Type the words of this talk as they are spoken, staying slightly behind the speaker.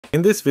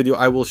In this video,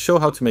 I will show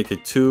how to make a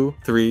 2,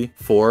 3,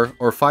 4,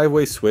 or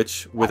 5-way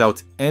switch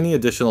without any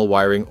additional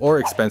wiring or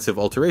expensive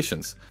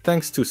alterations,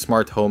 thanks to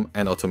smart home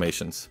and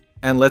automations.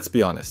 And let's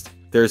be honest,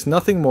 there's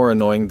nothing more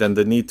annoying than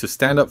the need to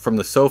stand up from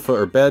the sofa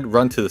or bed,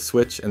 run to the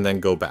switch, and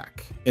then go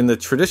back. In the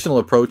traditional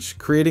approach,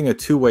 creating a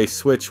 2-way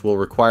switch will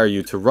require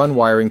you to run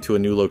wiring to a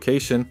new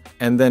location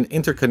and then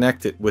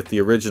interconnect it with the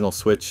original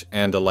switch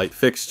and a light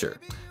fixture.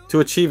 To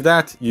achieve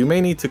that, you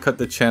may need to cut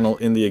the channel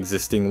in the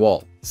existing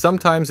wall,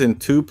 sometimes in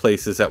 2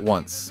 places at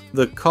once.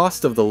 The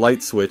cost of the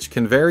light switch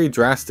can vary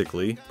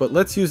drastically, but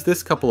let's use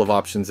this couple of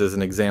options as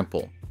an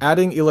example.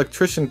 Adding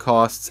electrician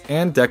costs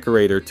and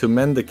decorator to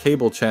mend the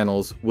cable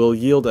channels will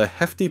yield a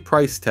hefty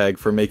price tag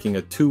for making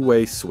a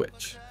 2-way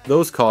switch.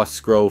 Those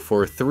costs grow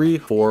for 3,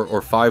 4,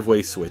 or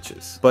 5-way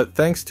switches. But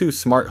thanks to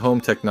smart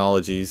home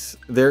technologies,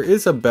 there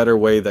is a better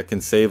way that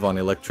can save on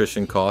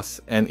electrician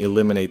costs and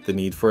eliminate the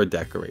need for a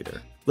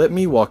decorator. Let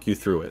me walk you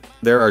through it.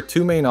 There are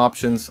 2 main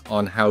options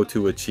on how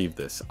to achieve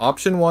this.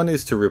 Option 1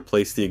 is to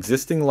replace the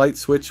existing light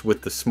switch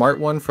with the smart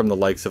one from the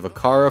likes of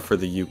Aqara for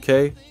the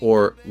UK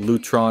or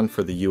Lutron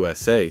for the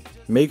USA.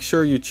 Make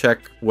sure you check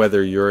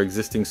whether your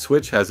existing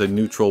switch has a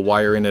neutral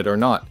wire in it or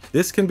not.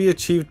 This can be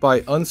achieved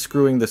by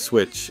unscrewing the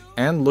switch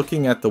and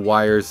looking at the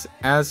wires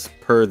as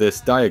per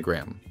this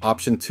diagram.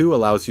 Option 2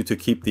 allows you to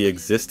keep the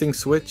existing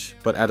switch,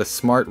 but add a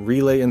smart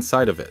relay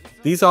inside of it.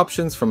 These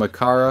options from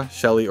Aqara,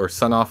 Shelly, or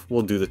Sunoff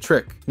will do the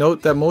trick.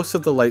 Note that most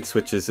of the light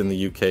switches in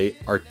the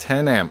UK are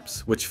 10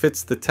 amps, which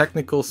fits the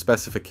technical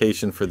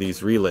specification for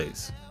these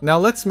relays. Now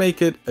let's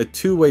make it a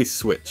 2-way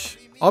switch.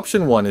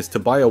 Option 1 is to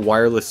buy a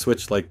wireless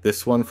switch like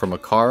this one from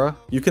Aqara.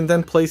 You can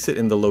then place it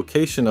in the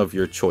location of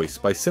your choice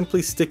by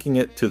simply sticking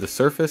it to the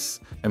surface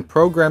and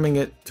programming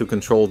it to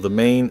control the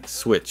main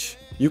switch.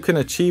 You can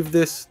achieve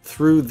this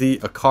through the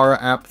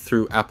Aqara app,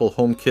 through Apple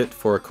HomeKit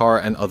for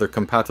Aqara and other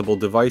compatible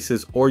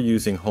devices, or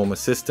using Home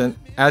Assistant.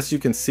 As you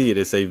can see, it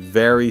is a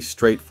very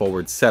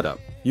straightforward setup.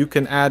 You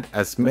can add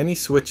as many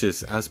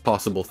switches as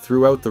possible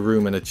throughout the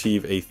room and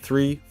achieve a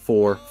 3,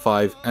 4,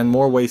 5, and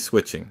more way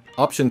switching.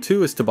 Option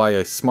 2 is to buy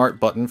a smart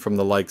button from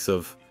the likes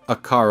of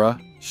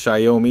Aqara,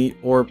 Xiaomi,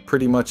 or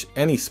pretty much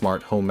any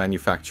smart home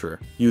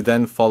manufacturer. You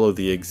then follow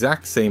the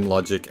exact same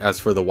logic as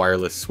for the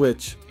wireless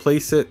switch,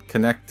 place it,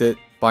 connect it,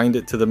 bind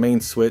it to the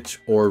main switch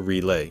or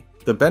relay.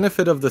 The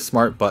benefit of the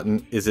smart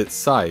button is its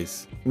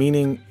size,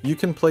 meaning you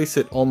can place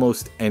it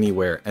almost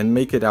anywhere and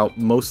make it out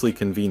mostly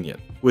convenient.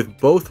 With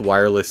both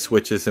wireless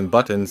switches and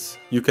buttons,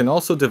 you can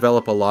also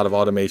develop a lot of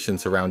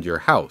automations around your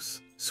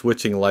house,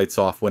 switching lights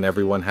off when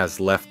everyone has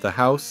left the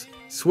house,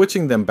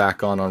 switching them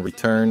back on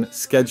return,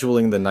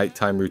 scheduling the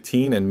nighttime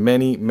routine, and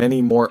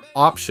many more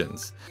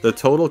options. The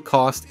total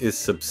cost is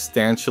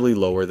substantially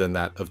lower than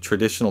that of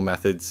traditional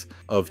methods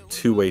of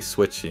 2-way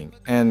switching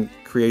and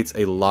creates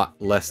a lot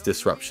less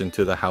disruption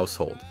to the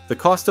household. The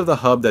cost of the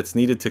hub that's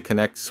needed to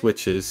connect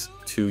switches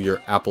to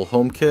your Apple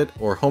HomeKit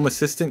or Home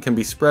Assistant can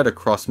be spread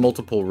across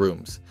multiple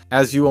rooms,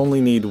 as you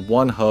only need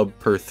 1 hub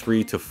per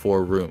 3 to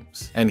 4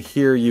 rooms. And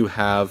here you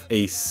have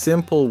a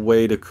simple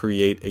way to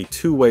create a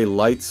 2-way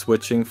light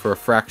switching for a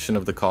fraction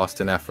of the cost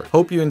and effort.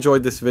 Hope you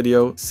enjoyed this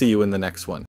video. See you in the next one.